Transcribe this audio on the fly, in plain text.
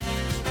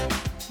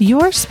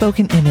Your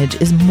spoken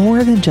image is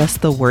more than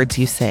just the words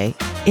you say.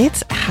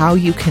 It's how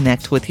you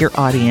connect with your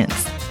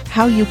audience,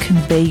 how you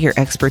convey your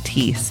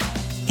expertise,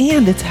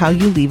 and it's how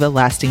you leave a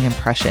lasting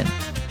impression.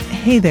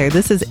 Hey there,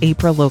 this is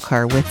April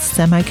Lokar with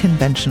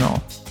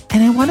Semi-Conventional,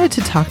 and I wanted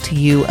to talk to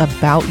you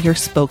about your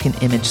spoken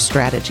image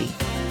strategy.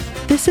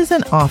 This is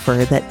an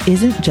offer that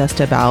isn't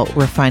just about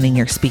refining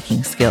your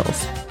speaking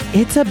skills.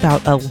 It's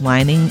about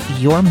aligning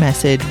your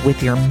message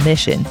with your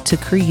mission to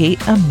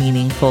create a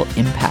meaningful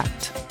impact.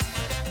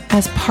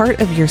 As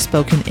part of your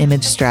spoken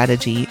image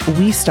strategy,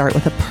 we start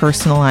with a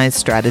personalized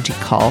strategy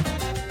call.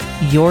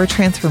 Your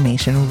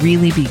transformation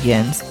really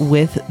begins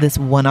with this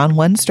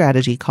one-on-one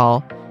strategy call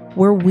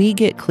where we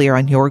get clear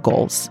on your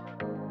goals.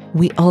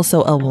 We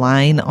also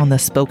align on the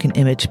spoken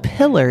image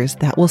pillars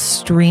that will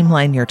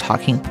streamline your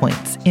talking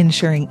points,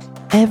 ensuring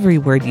every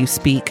word you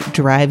speak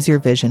drives your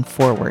vision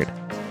forward.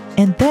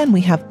 And then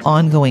we have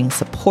ongoing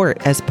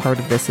support as part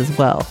of this as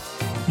well.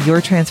 Your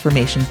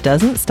transformation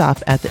doesn't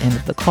stop at the end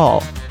of the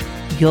call.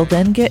 You'll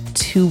then get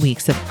 2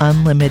 weeks of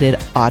unlimited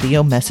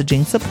audio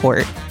messaging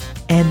support,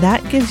 and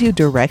that gives you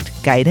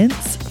direct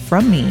guidance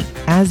from me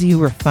as you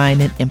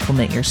refine and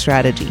implement your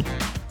strategy.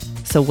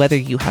 So whether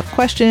you have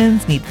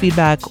questions, need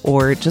feedback,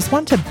 or just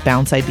want to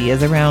bounce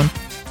ideas around,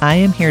 I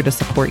am here to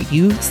support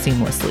you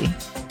seamlessly.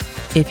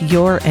 If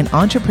you're an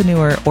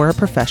entrepreneur or a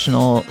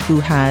professional who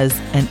has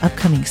an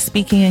upcoming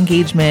speaking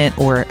engagement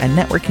or a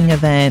networking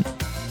event,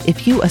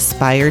 if you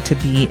aspire to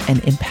be an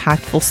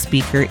impactful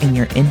speaker in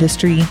your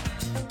industry,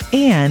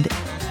 and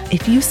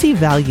if you see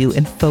value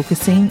in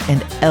focusing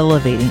and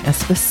elevating a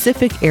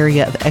specific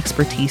area of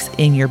expertise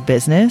in your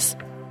business,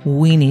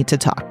 we need to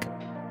talk.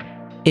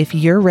 If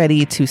you're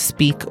ready to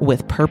speak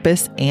with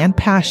purpose and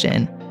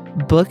passion,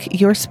 book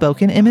your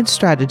spoken image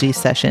strategy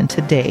session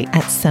today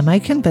at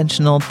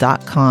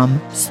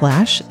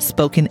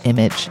semiconventional.com/spoken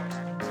image.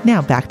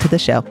 Now back to the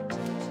show.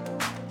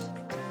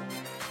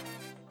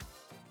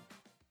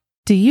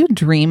 Do you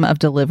dream of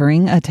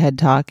delivering a TED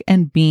Talk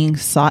and being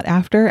sought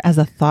after as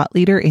a thought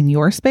leader in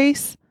your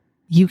space?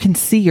 You can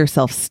see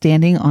yourself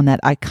standing on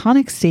that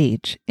iconic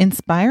stage,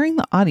 inspiring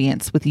the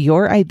audience with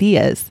your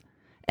ideas,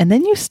 and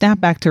then you snap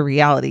back to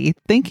reality,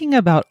 thinking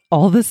about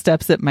all the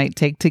steps it might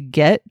take to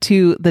get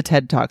to the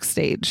TED Talk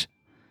stage.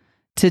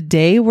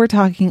 Today, we're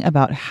talking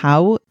about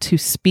how to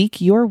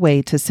speak your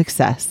way to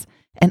success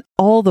and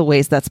all the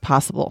ways that's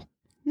possible,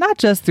 not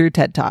just through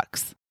TED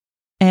Talks.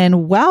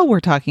 And while we're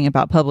talking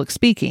about public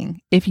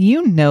speaking, if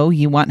you know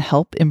you want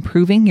help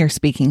improving your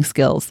speaking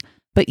skills,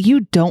 but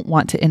you don't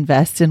want to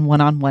invest in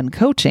one-on-one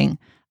coaching,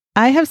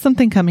 I have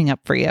something coming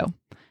up for you.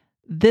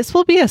 This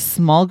will be a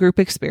small group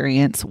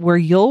experience where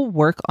you'll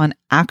work on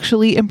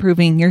actually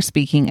improving your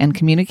speaking and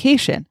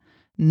communication,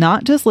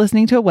 not just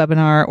listening to a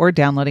webinar or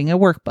downloading a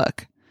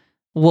workbook.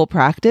 We'll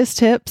practice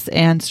tips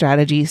and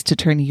strategies to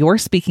turn your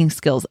speaking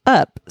skills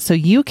up so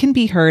you can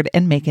be heard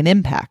and make an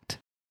impact.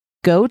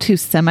 Go to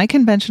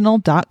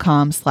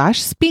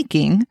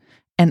semiconventional.com/speaking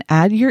and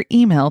add your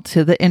email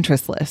to the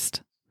interest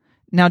list.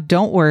 Now,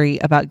 don't worry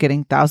about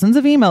getting thousands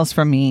of emails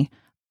from me.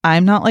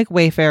 I'm not like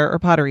Wayfair or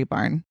Pottery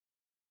Barn.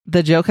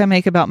 The joke I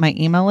make about my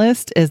email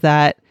list is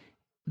that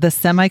the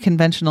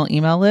semi-conventional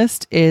email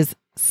list is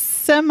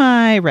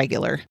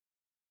semi-regular.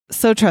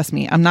 So trust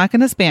me, I'm not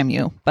going to spam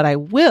you, but I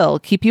will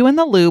keep you in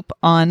the loop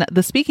on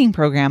the speaking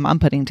program I'm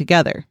putting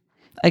together.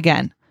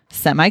 Again,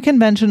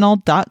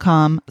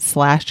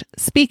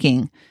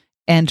 semiconventional.com/speaking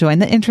and join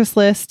the interest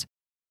list.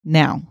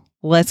 Now,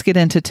 let's get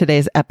into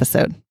today's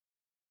episode.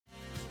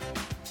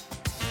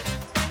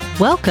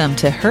 Welcome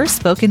to Her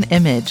Spoken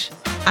Image.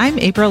 I'm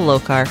April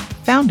Lokar,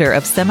 founder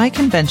of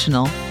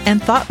Semi-Conventional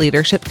and thought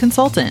leadership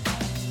consultant.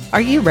 Are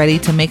you ready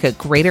to make a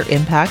greater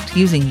impact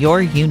using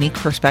your unique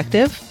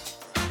perspective?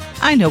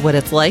 I know what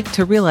it's like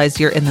to realize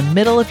you're in the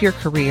middle of your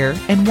career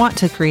and want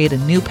to create a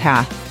new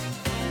path.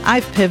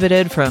 I've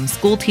pivoted from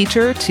school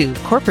teacher to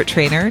corporate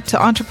trainer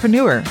to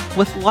entrepreneur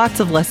with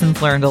lots of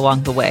lessons learned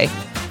along the way.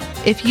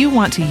 If you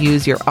want to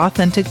use your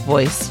authentic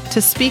voice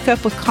to speak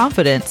up with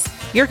confidence,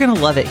 you're going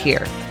to love it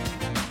here.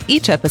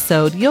 Each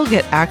episode, you'll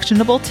get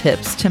actionable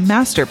tips to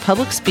master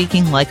public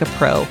speaking like a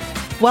pro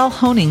while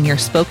honing your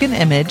spoken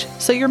image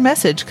so your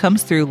message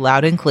comes through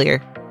loud and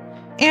clear.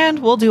 And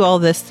we'll do all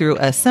this through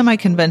a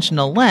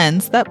semi-conventional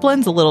lens that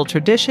blends a little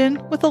tradition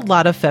with a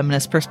lot of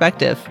feminist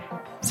perspective.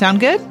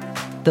 Sound good?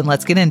 Then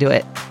let's get into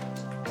it.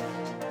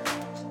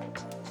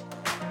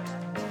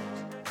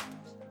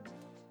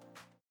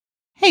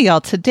 Hey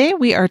y'all, today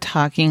we are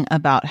talking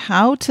about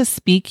how to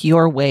speak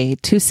your way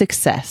to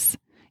success,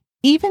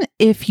 even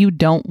if you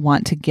don't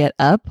want to get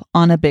up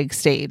on a big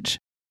stage.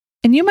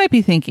 And you might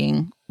be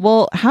thinking,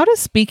 well, how does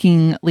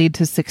speaking lead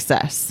to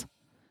success?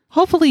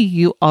 Hopefully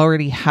you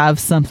already have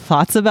some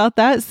thoughts about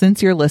that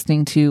since you're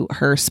listening to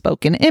Her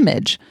Spoken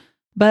Image,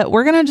 but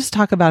we're going to just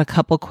talk about a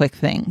couple quick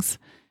things.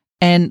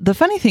 And the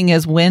funny thing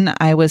is, when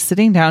I was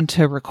sitting down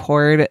to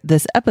record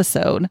this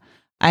episode,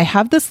 I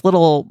have this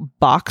little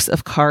box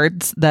of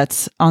cards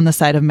that's on the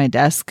side of my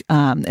desk.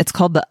 It's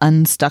called the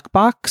Unstuck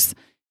box,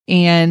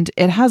 and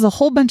it has a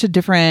whole bunch of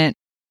different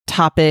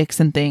topics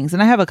and things,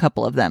 and I have a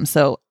couple of them.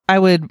 So I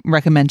would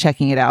recommend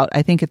checking it out.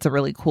 I think it's a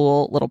really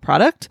cool little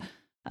product.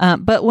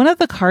 But one of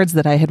the cards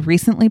that I had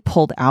recently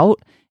pulled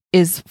out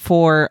is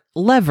for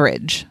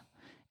leverage.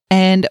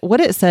 And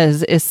what it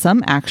says is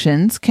some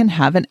actions can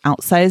have an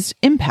outsized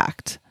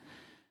impact.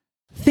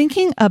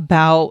 Thinking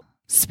about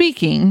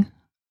speaking,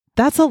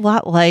 that's a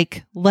lot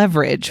like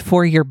leverage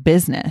for your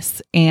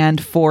business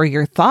and for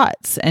your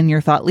thoughts and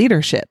your thought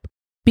leadership.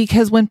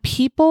 Because when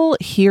people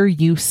hear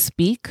you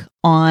speak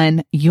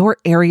on your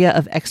area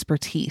of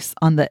expertise,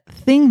 on the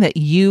thing that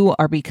you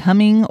are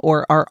becoming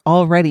or are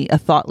already a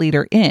thought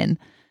leader in,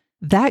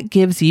 that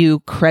gives you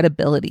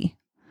credibility,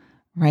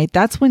 right?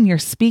 That's when you're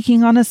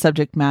speaking on a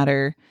subject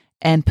matter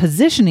and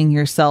positioning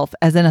yourself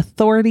as an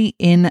authority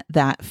in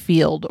that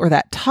field or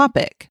that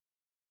topic.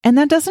 And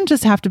that doesn't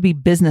just have to be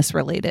business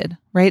related,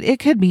 right? It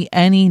could be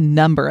any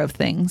number of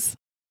things.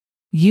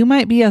 You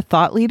might be a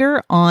thought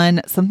leader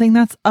on something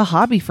that's a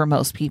hobby for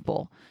most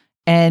people,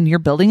 and you're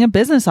building a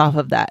business off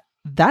of that.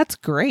 That's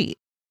great.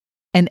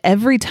 And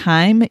every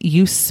time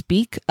you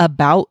speak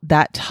about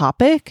that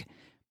topic,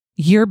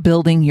 you're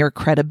building your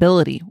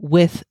credibility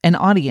with an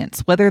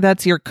audience, whether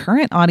that's your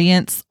current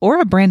audience or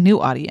a brand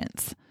new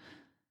audience.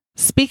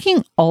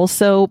 Speaking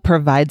also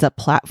provides a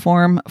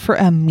platform for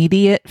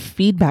immediate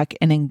feedback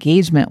and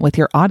engagement with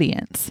your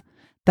audience.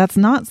 That's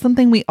not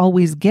something we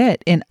always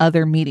get in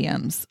other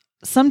mediums.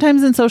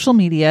 Sometimes in social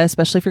media,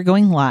 especially if you're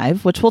going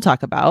live, which we'll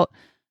talk about,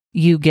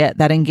 you get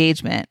that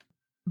engagement.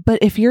 But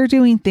if you're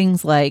doing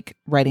things like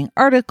writing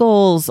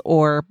articles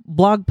or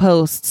blog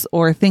posts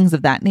or things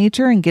of that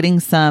nature and getting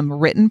some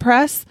written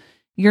press,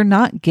 you're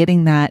not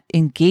getting that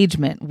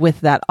engagement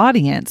with that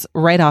audience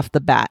right off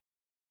the bat.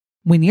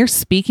 When you're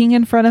speaking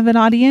in front of an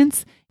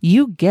audience,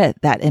 you get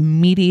that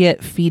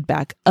immediate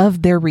feedback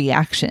of their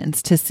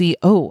reactions to see,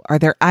 oh, are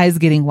their eyes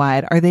getting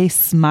wide? Are they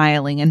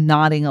smiling and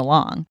nodding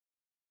along?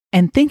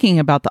 And thinking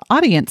about the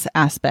audience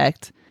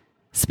aspect,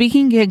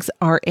 speaking gigs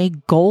are a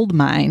gold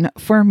mine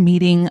for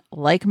meeting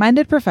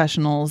like-minded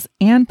professionals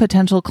and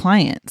potential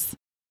clients.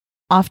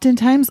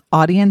 Oftentimes,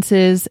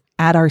 audiences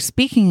at our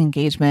speaking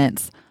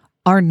engagements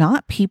are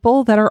not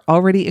people that are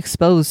already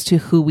exposed to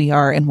who we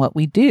are and what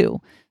we do.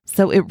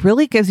 So it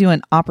really gives you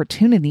an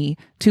opportunity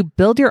to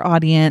build your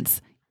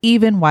audience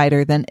even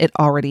wider than it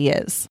already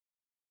is.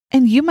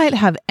 And you might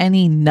have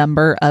any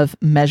number of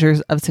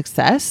measures of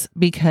success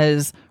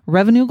because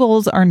revenue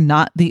goals are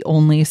not the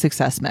only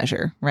success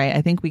measure, right?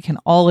 I think we can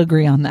all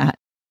agree on that.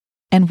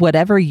 And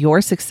whatever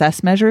your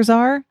success measures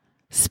are,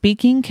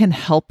 speaking can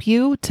help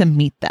you to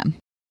meet them.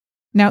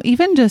 Now,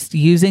 even just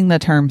using the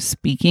term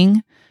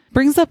speaking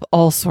brings up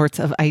all sorts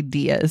of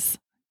ideas.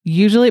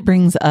 Usually it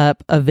brings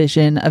up a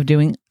vision of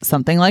doing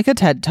something like a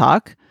TED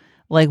Talk,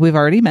 like we've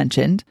already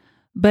mentioned.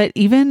 But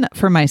even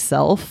for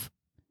myself,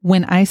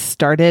 when I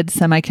started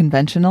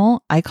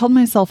Semi-Conventional, I called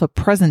myself a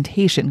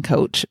presentation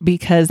coach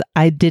because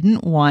I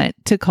didn't want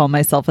to call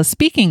myself a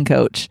speaking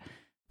coach.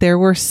 There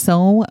were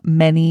so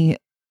many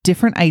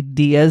different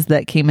ideas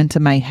that came into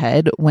my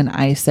head when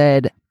I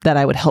said that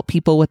I would help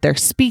people with their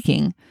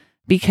speaking,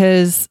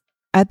 because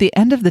at the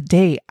end of the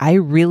day, I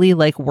really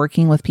like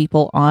working with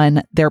people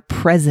on their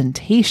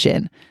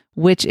presentation,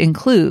 which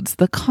includes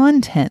the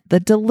content, the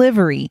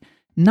delivery,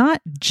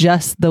 not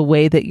just the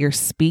way that you're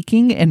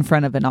speaking in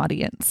front of an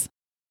audience.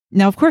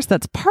 Now, of course,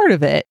 that's part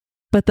of it,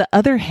 but the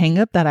other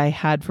hang-up that I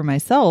had for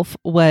myself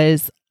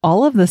was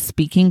all of the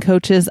speaking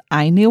coaches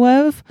I knew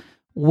of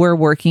were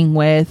working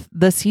with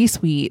the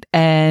C-suite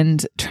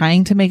and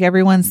trying to make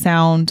everyone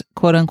sound,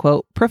 quote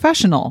unquote,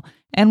 professional.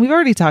 And we've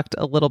already talked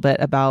a little bit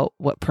about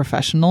what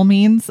professional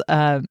means.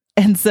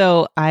 And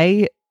so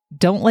I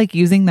don't like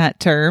using that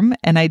term,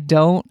 and I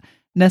don't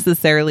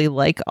necessarily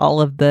like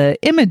all of the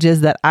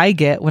images that I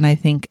get when I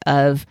think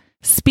of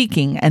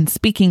speaking and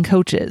speaking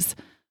coaches.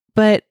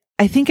 But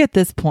I think at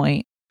this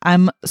point,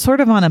 I'm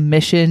sort of on a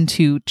mission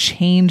to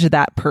change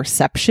that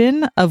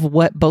perception of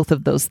what both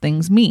of those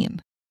things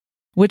mean,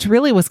 which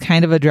really was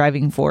kind of a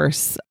driving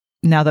force,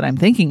 now that I'm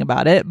thinking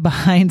about it,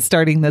 behind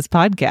starting this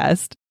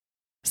podcast.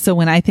 So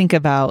when I think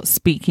about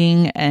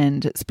speaking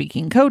and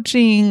speaking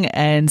coaching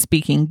and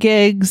speaking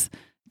gigs,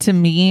 to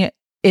me,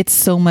 it's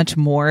so much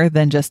more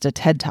than just a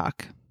TED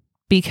Talk.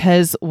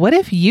 Because what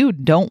if you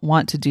don't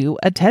want to do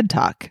a TED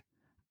Talk?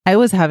 I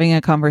was having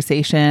a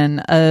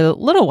conversation a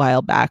little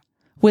while back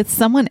with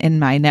someone in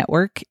my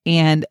network,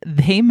 and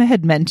they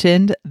had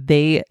mentioned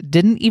they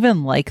didn't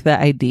even like the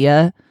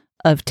idea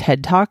of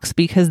TED Talks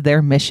because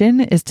their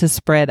mission is to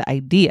spread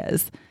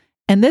ideas.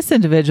 And this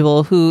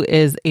individual, who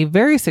is a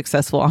very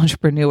successful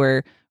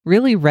entrepreneur,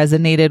 really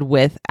resonated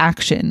with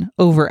action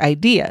over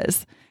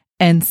ideas.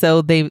 And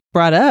so they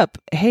brought up,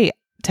 hey,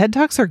 TED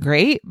Talks are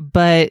great,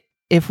 but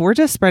if we're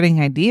just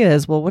spreading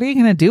ideas, well, what are you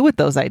going to do with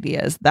those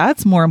ideas?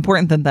 That's more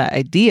important than the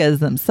ideas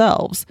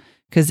themselves.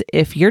 Because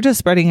if you're just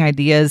spreading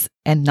ideas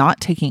and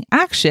not taking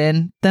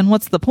action, then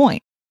what's the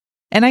point?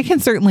 And I can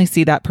certainly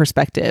see that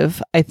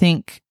perspective. I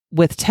think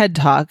with TED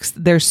Talks,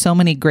 there's so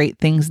many great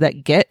things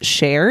that get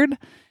shared,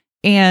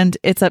 and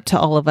it's up to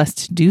all of us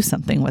to do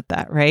something with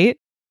that, right?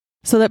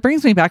 So that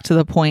brings me back to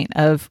the point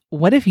of,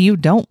 what if you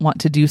don't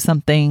want to do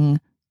something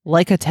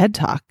like a TED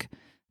Talk.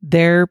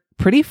 They're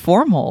pretty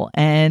formal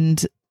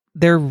and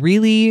they're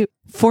really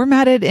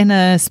formatted in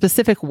a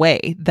specific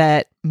way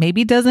that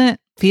maybe doesn't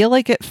feel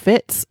like it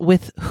fits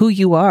with who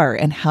you are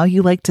and how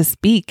you like to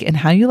speak and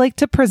how you like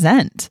to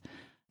present.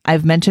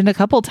 I've mentioned a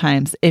couple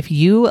times, if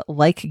you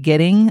like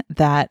getting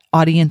that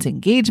audience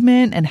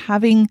engagement and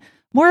having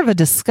more of a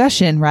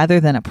discussion rather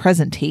than a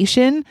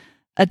presentation,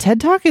 a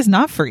TED Talk is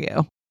not for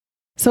you.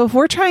 So if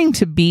we're trying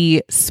to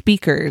be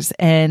speakers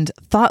and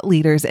thought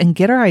leaders and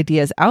get our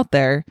ideas out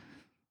there,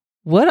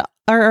 what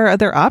are our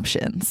other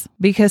options?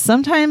 Because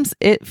sometimes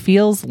it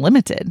feels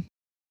limited.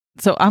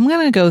 So I'm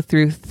going to go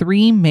through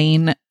 3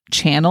 main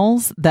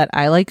channels that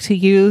I like to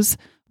use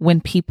when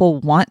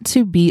people want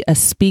to be a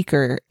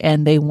speaker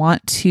and they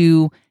want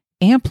to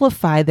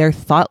amplify their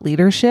thought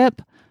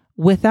leadership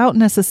without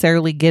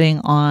necessarily getting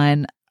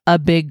on a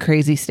big,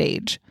 crazy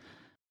stage.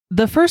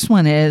 The first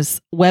one is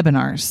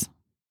webinars.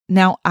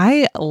 Now,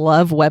 I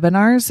love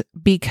webinars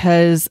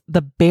because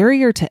the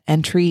barrier to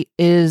entry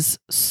is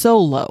so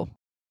low.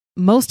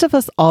 Most of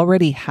us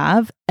already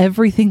have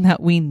everything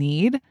that we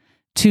need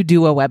to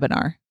do a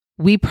webinar.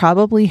 We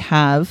probably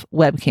have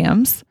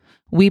webcams.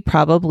 We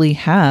probably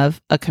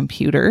have a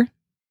computer.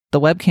 The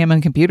webcam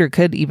and computer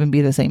could even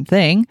be the same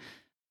thing.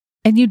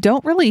 And you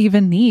don't really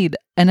even need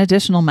an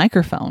additional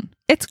microphone.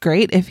 It's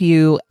great if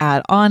you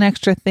add on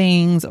extra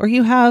things or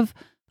you have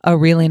a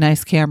really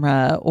nice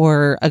camera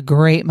or a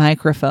great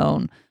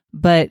microphone.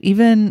 But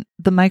even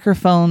the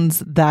microphones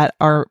that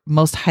are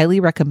most highly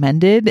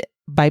recommended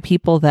by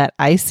people that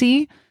I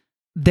see,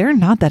 they're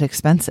not that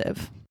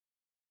expensive.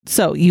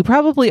 So you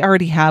probably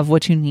already have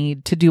what you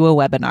need to do a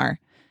webinar.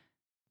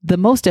 The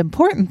most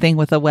important thing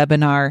with a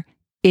webinar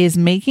is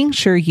making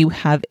sure you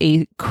have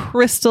a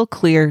crystal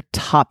clear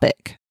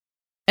topic.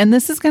 And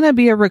this is going to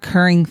be a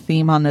recurring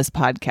theme on this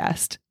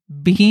podcast,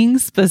 being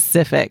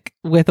specific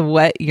with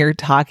what you're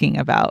talking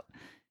about.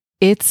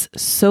 It's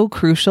so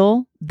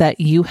crucial that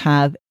you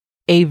have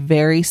a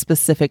very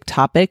specific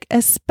topic,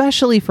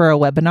 especially for a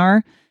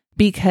webinar,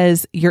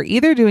 because you're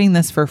either doing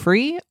this for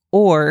free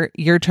or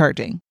you're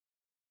charging.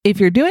 If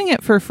you're doing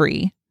it for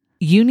free,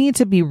 you need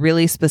to be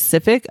really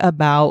specific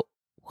about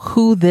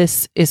who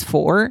this is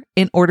for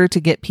in order to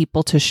get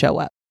people to show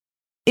up.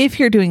 If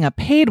you're doing a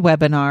paid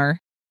webinar,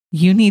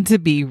 you need to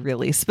be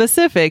really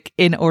specific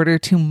in order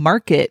to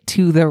market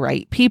to the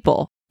right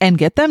people and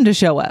get them to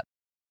show up.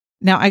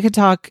 Now, I could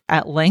talk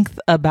at length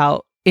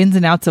about ins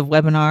and outs of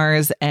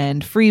webinars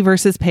and free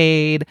versus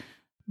paid,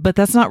 but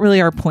that's not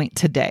really our point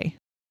today.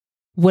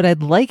 What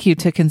I'd like you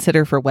to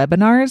consider for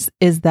webinars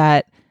is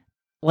that,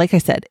 like I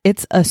said,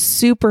 it's a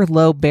super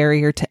low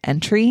barrier to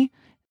entry.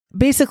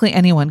 Basically,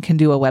 anyone can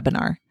do a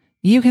webinar.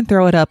 You can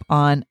throw it up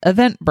on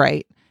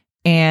Eventbrite,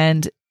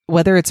 and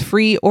whether it's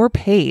free or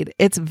paid,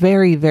 it's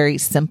very, very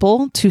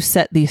simple to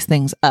set these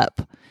things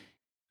up.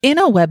 In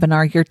a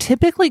webinar, you're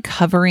typically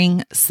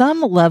covering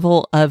some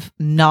level of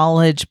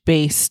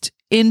knowledge-based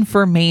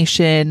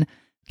information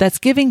that's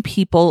giving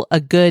people a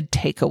good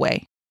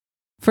takeaway.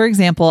 For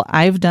example,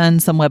 I've done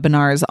some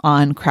webinars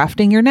on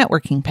crafting your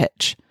networking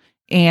pitch,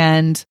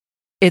 and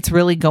it's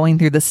really going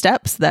through the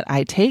steps that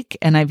I take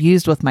and I've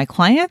used with my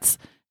clients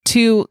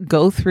to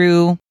go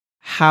through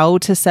how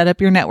to set up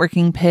your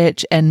networking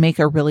pitch and make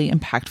a really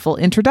impactful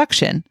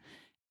introduction.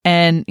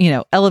 And,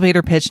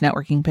 elevator pitch,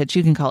 networking pitch,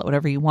 you can call it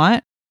whatever you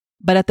want.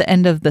 But at the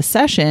end of the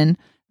session,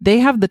 they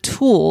have the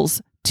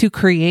tools to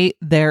create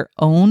their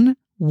own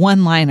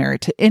one-liner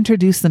to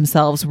introduce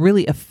themselves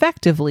really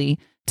effectively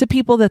to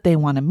people that they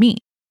want to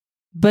meet.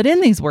 But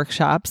in these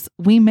workshops,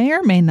 we may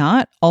or may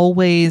not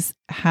always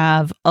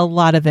have a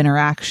lot of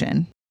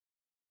interaction.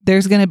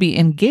 There's going to be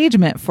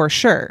engagement for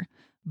sure,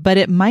 but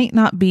it might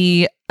not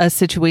be a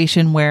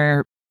situation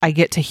where I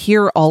get to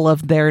hear all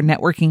of their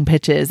networking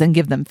pitches and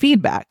give them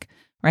feedback,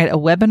 right? A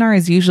webinar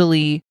is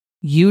usually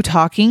you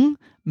talking.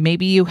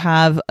 Maybe you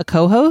have a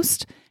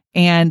co-host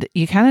and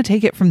you kind of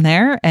take it from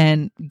there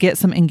and get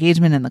some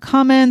engagement in the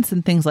comments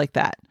and things like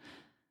that.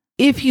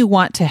 If you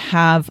want to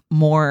have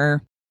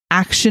more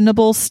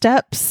actionable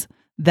steps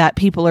that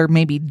people are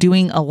maybe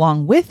doing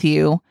along with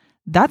you,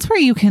 that's where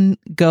you can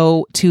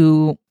go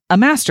to a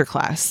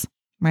masterclass,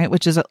 right?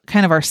 Which is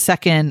kind of our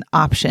second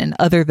option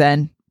other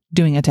than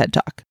doing a TED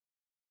Talk.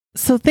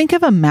 So think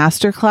of a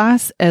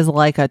masterclass as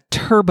like a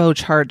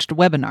turbocharged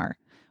webinar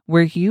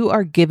where you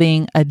are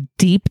giving a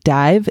deep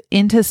dive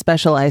into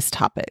specialized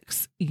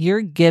topics.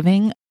 You're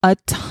giving a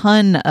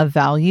ton of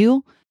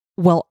value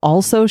while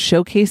also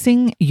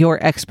showcasing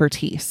your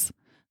expertise.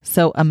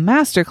 So a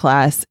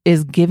masterclass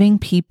is giving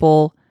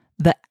people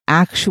the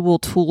actual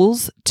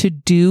tools to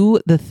do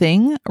the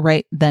thing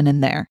right then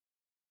and there.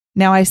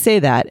 Now, I say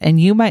that,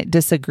 and you might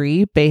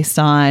disagree based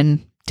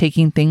on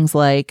taking things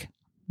like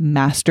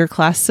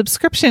masterclass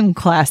subscription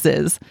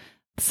classes.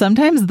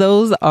 Sometimes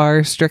those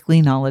are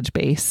strictly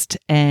knowledge-based,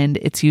 and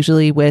it's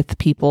usually with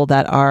people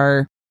that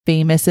are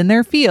famous in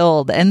their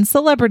field and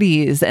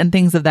celebrities and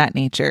things of that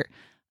nature.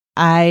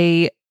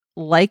 I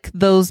like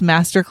those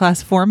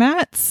masterclass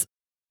formats,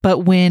 but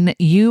when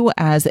you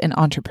as an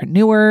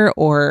entrepreneur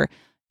or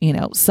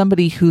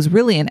somebody who's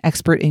really an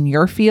expert in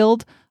your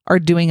field are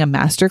doing a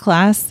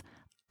masterclass,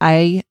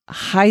 I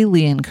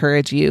highly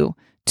encourage you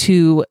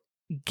to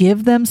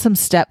give them some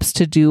steps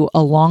to do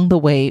along the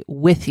way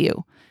with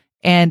you.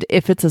 And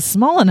if it's a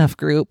small enough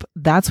group,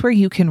 that's where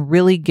you can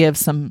really give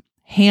some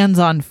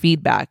hands-on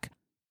feedback,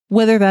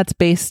 whether that's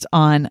based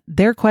on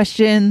their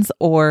questions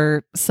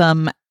or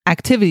some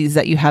activities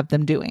that you have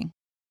them doing.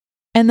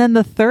 And then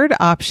the third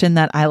option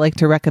that I like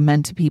to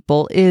recommend to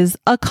people is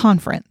a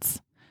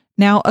conference.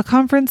 Now, a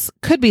conference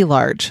could be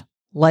large,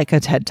 like a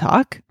TED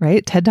Talk,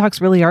 right? TED Talks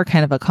really are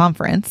kind of a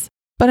conference,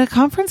 but a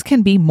conference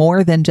can be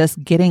more than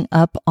just getting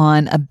up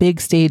on a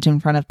big stage in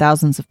front of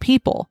thousands of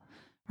people,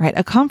 right?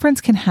 A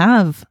conference can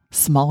have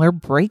smaller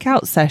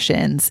breakout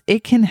sessions.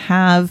 It can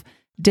have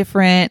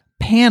different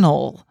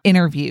panel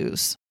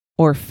interviews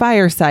or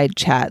fireside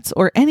chats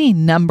or any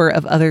number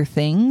of other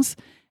things.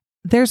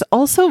 There's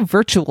also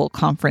virtual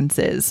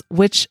conferences,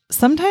 which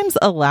sometimes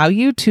allow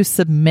you to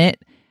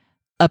submit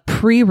a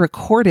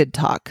pre-recorded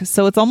talk.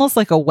 So it's almost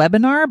like a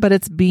webinar, but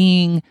it's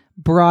being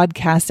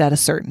broadcast at a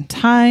certain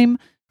time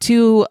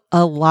to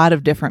a lot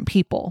of different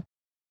people.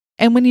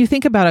 And when you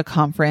think about a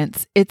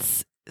conference,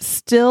 it's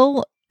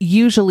still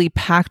usually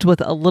packed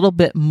with a little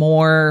bit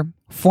more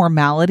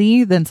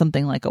formality than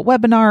something like a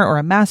webinar or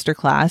a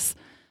masterclass,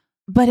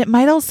 but it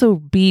might also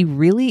be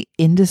really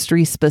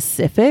industry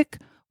specific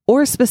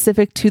or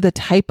specific to the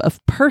type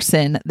of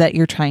person that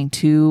you're trying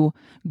to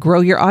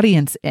grow your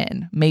audience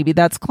in. Maybe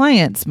that's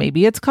clients,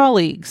 maybe it's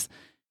colleagues.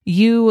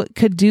 You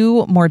could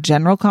do more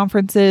general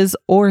conferences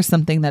or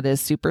something that is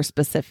super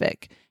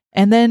specific.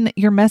 And then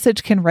your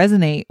message can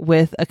resonate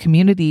with a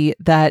community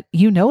that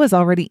is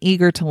already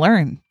eager to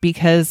learn,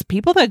 because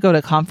people that go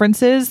to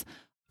conferences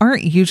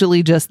aren't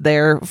usually just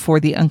there for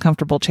the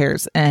uncomfortable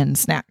chairs and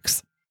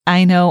snacks.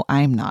 I know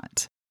I'm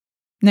not.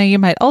 Now, you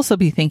might also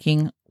be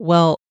thinking,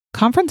 well,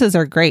 conferences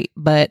are great,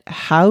 but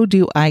how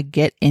do I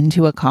get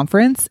into a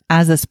conference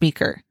as a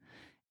speaker?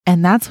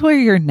 And that's where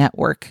your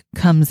network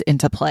comes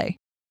into play.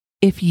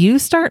 If you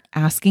start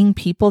asking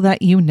people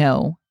that you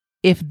know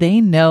if they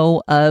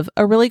know of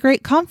a really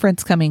great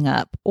conference coming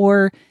up,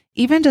 or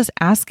even just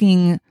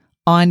asking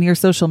on your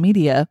social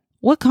media,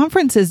 what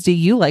conferences do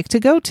you like to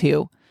go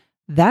to?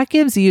 That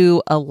gives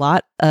you a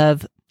lot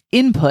of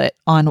input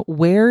on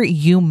where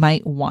you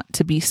might want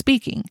to be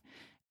speaking.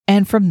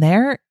 And from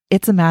there,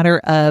 it's a matter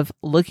of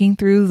looking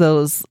through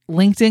those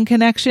LinkedIn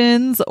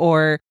connections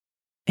or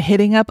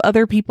hitting up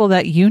other people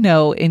that you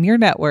know in your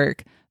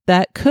network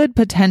that could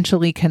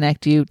potentially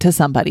connect you to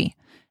somebody.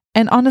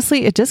 And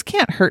honestly, it just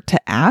can't hurt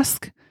to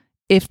ask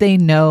if they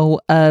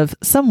know of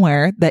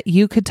somewhere that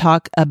you could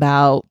talk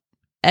about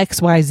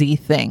XYZ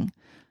thing.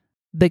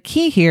 The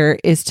key here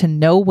is to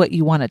know what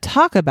you want to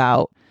talk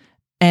about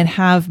and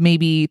have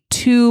maybe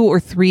 2 or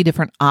 3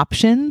 different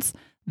options.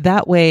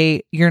 That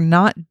way, you're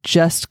not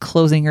just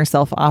closing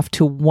yourself off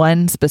to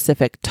one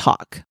specific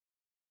talk.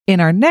 In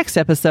our next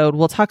episode,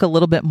 we'll talk a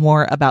little bit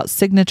more about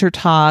signature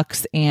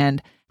talks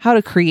and how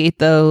to create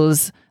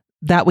those.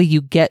 That way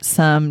you get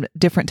some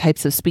different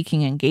types of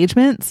speaking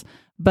engagements.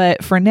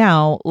 But for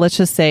now, let's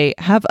just say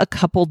have a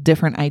couple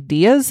different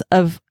ideas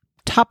of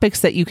topics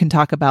that you can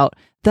talk about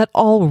that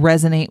all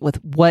resonate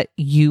with what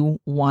you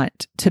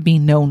want to be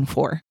known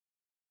for.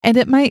 And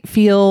it might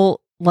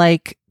feel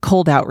like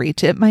cold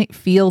outreach. It might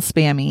feel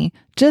spammy.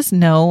 Just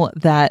know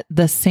that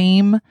the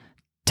same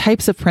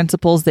types of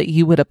principles that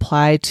you would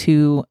apply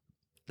to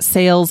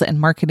sales and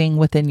marketing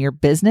within your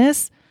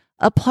business,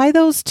 apply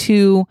those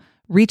to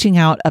reaching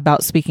out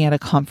about speaking at a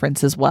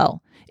conference as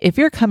well. If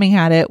you're coming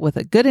at it with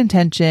a good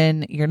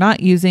intention, you're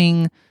not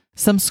using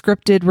some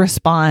scripted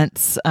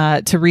response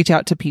to reach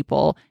out to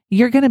people,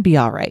 you're going to be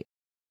all right.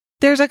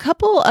 There's a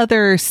couple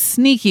other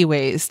sneaky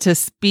ways to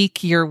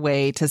speak your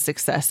way to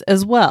success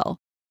as well.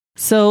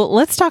 So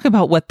let's talk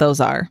about what those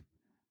are.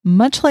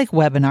 Much like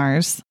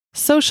webinars,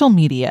 social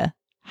media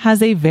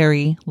has a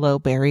very low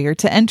barrier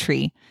to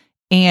entry,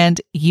 and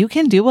you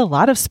can do a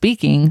lot of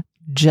speaking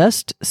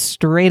just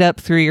straight up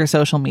through your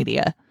social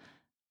media.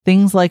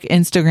 Things like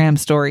Instagram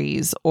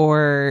stories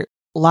or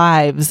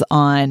lives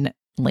on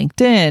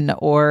LinkedIn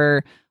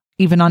or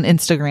even on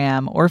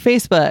Instagram or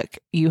Facebook.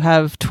 You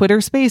have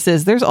Twitter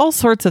Spaces. There's all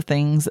sorts of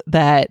things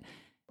that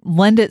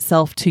lend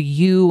itself to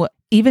you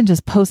even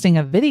just posting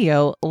a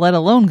video, let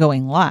alone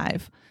going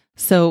live.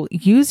 So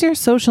use your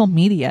social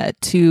media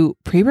to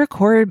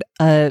pre-record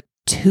a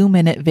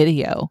 2-minute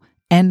video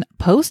and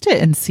post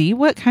it and see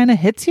what kind of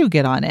hits you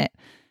get on it.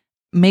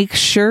 Make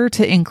sure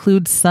to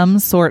include some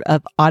sort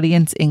of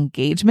audience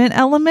engagement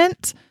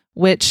element,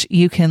 which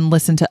you can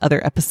listen to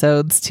other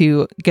episodes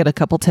to get a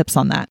couple tips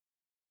on that.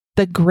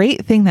 The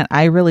great thing that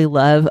I really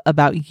love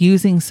about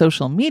using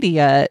social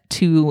media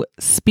to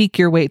speak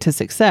your way to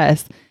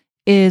success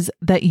is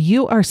that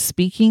you are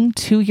speaking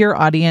to your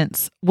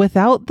audience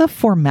without the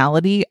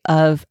formality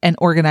of an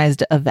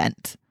organized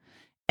event.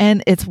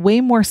 And it's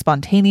way more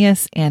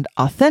spontaneous and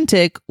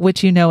authentic,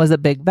 which is a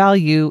big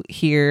value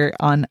here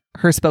on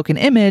Her Spoken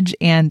Image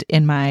and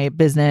in my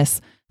business,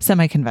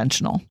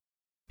 Semi-Conventional.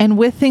 And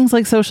with things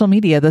like social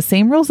media, the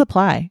same rules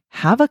apply.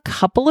 Have a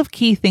couple of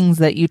key things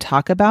that you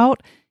talk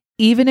about,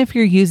 even if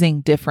you're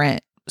using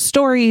different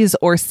stories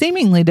or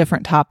seemingly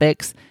different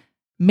topics.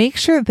 Make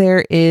sure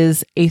there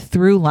is a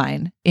through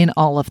line in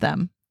all of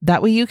them.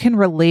 That way you can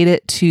relate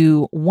it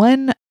to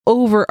one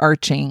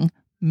overarching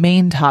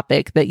main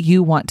topic that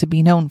you want to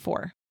be known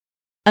for.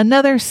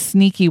 Another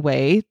sneaky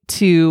way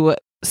to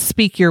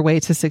speak your way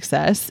to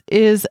success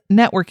is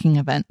networking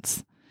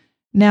events.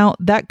 Now,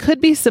 that could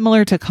be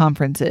similar to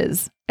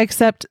conferences,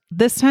 except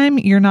this time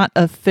you're not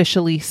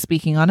officially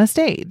speaking on a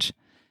stage.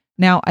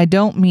 Now, I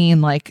don't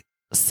mean like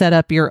set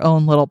up your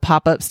own little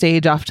pop-up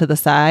stage off to the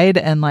side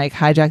and like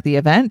hijack the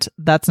event.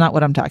 That's not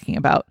what I'm talking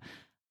about.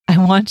 I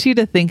want you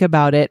to think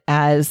about it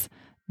as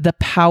the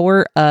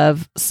power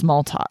of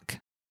small talk.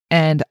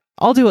 And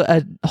I'll do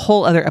a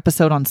whole other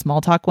episode on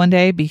small talk one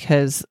day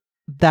because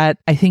that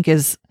I think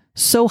is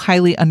so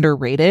highly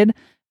underrated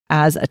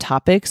as a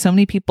topic. So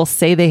many people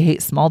say they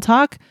hate small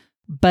talk,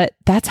 but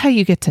that's how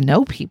you get to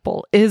know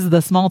people, is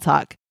the small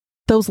talk.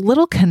 Those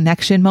little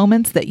connection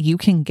moments that you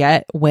can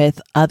get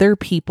with other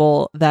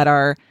people that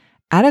are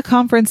at a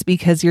conference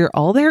because you're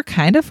all there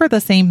kind of for the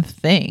same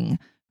thing,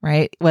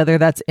 right? Whether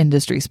that's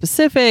industry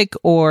specific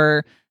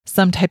or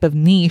some type of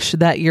niche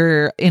that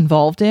you're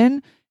involved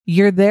in,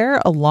 you're there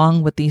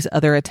along with these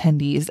other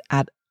attendees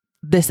at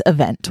this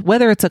event,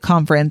 whether it's a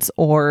conference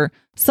or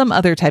some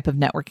other type of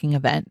networking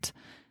event.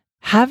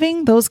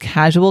 Having those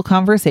casual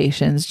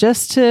conversations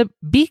just to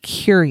be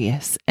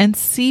curious and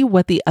see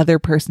what the other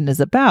person is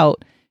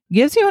about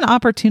gives you an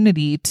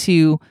opportunity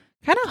to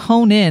kind of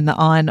hone in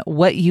on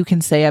what you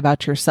can say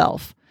about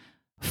yourself.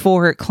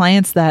 For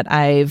clients that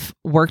I've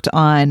worked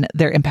on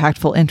their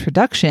impactful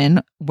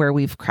introduction, where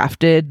we've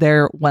crafted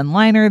their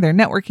one-liner, their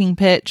networking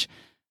pitch,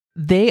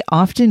 they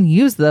often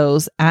use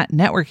those at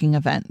networking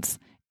events.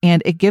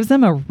 And it gives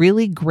them a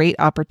really great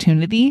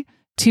opportunity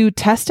to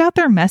test out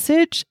their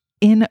message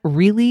in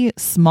really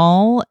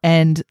small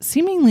and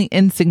seemingly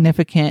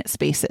insignificant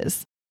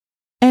spaces.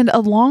 And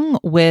along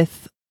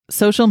with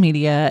social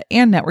media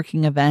and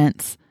networking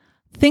events,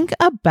 think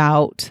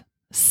about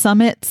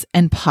summits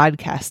and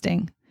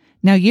podcasting.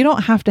 Now, you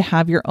don't have to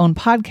have your own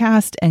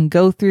podcast and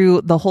go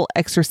through the whole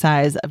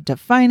exercise of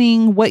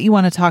defining what you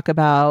want to talk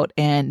about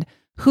and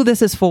who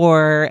this is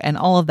for and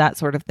all of that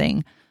sort of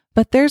thing.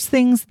 But there's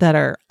things that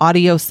are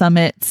audio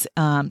summits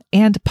and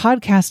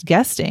podcast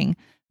guesting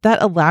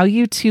that allow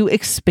you to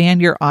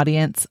expand your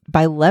audience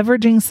by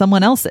leveraging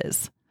someone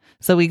else's.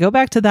 So we go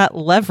back to that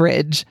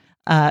leverage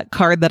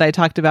card that I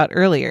talked about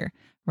earlier,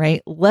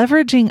 right?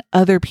 Leveraging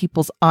other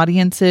people's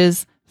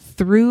audiences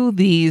through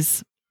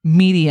these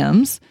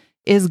mediums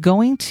is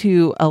going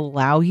to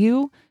allow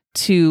you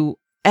to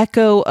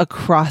echo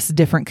across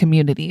different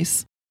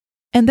communities.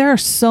 And there are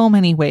so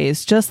many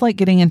ways, just like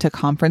getting into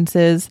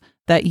conferences,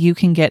 that you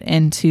can get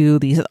into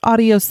these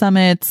audio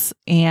summits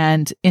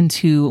and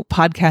into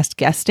podcast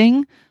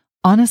guesting.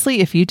 Honestly,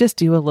 if you just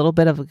do a little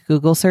bit of a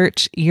Google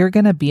search, you're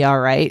going to be all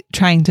right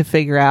trying to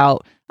figure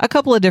out a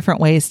couple of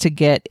different ways to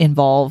get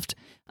involved,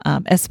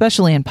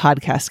 especially in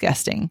podcast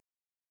guesting.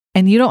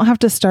 And you don't have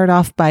to start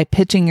off by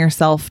pitching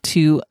yourself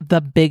to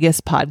the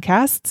biggest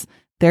podcasts.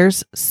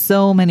 There's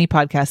so many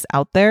podcasts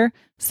out there.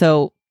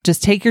 So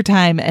just take your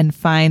time and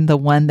find the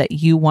one that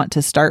you want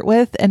to start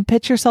with and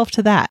pitch yourself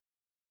to that.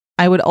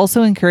 I would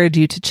also encourage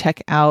you to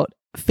check out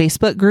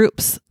Facebook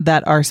groups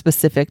that are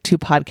specific to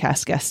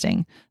podcast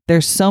guesting.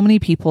 There's so many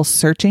people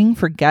searching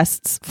for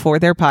guests for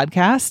their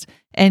podcast,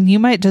 and you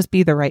might just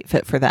be the right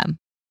fit for them.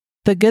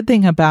 The good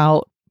thing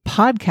about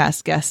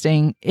podcast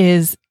guesting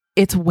is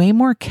it's way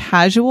more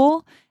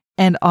casual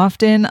and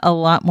often a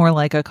lot more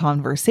like a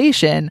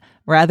conversation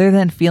rather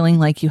than feeling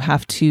like you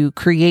have to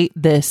create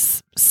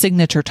this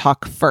signature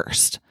talk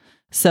first.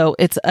 So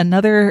it's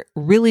another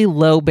really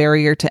low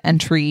barrier to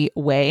entry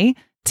way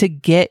to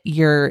get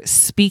your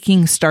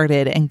speaking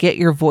started and get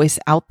your voice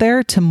out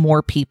there to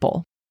more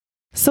people.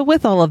 So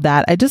with all of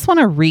that, I just want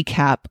to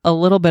recap a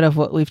little bit of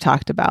what we've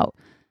talked about.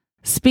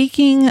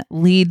 Speaking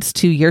leads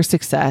to your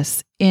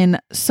success in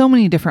so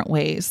many different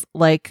ways,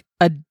 like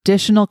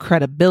additional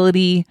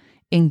credibility,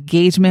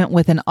 engagement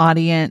with an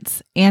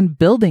audience, and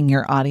building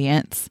your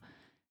audience.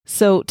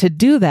 So to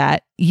do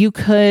that, you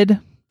could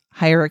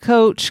hire a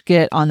coach,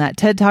 get on that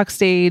TED Talk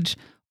stage,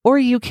 or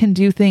you can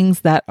do things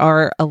that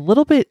are a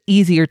little bit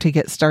easier to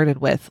get started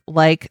with,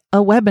 like a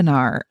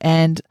webinar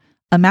and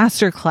a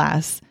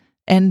masterclass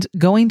and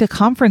going to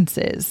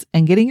conferences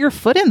and getting your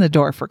foot in the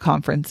door for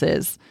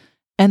conferences.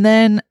 And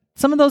then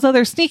some of those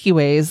other sneaky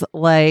ways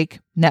like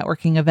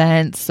networking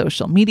events,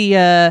 social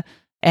media,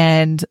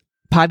 and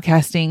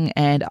podcasting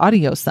and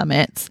audio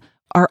summits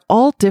are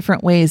all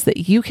different ways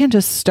that you can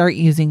just start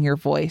using your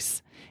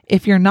voice.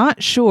 If you're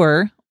not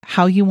sure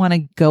how you want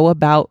to go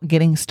about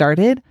getting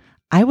started,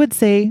 I would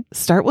say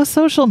start with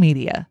social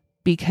media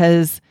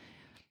because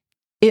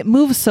it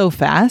moves so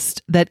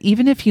fast that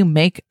even if you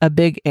make a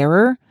big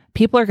error,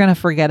 people are going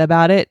to forget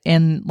about it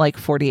in like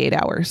 48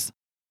 hours.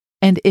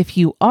 And if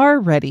you are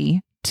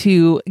ready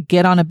to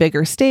get on a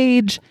bigger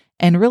stage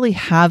and really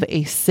have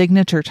a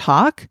signature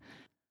talk,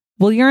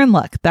 Well, you're in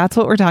luck. That's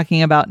what we're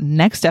talking about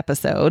next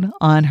episode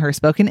on Her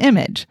Spoken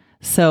Image.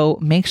 So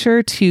make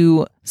sure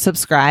to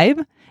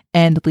subscribe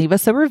and leave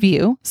us a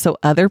review so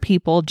other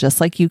people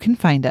just like you can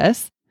find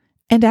us.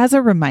 And as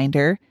a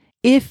reminder,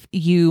 if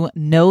you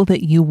know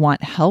that you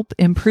want help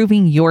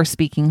improving your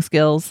speaking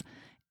skills,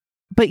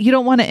 but you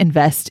don't want to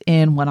invest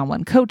in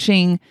one-on-one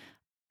coaching,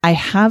 I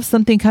have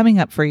something coming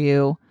up for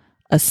you,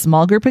 a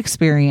small group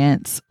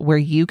experience where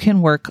you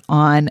can work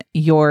on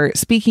your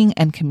speaking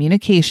and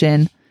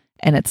communication.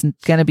 And it's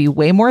going to be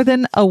way more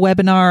than a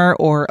webinar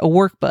or a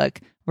workbook.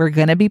 We're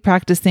going to be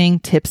practicing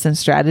tips and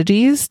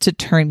strategies to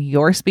turn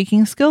your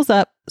speaking skills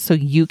up so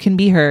you can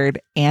be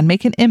heard and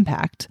make an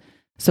impact.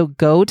 So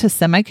go to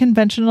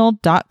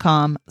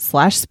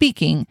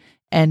semiconventional.com/speaking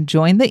and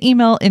join the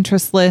email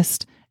interest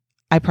list.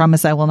 I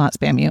promise I will not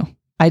spam you.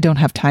 I don't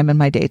have time in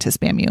my day to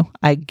spam you.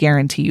 I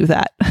guarantee you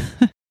that.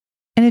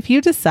 And if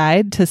you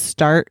decide to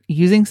start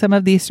using some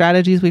of these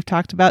strategies we've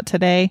talked about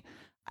today,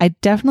 I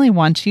definitely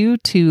want you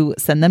to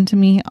send them to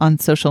me on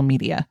social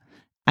media.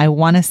 I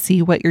want to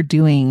see what you're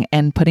doing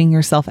and putting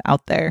yourself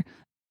out there.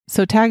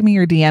 So tag me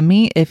or DM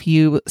me if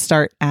you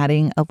start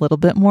adding a little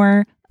bit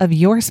more of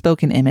your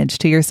spoken image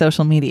to your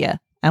social media.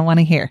 I want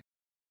to hear.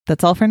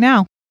 That's all for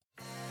now.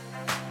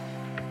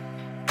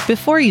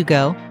 Before you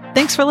go,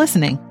 thanks for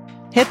listening.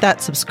 Hit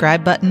that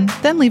subscribe button,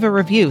 then leave a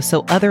review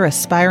so other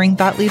aspiring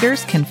thought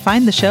leaders can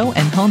find the show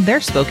and hone their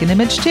spoken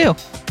image too.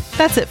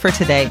 That's it for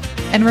today.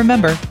 And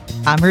remember,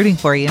 I'm rooting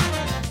for you.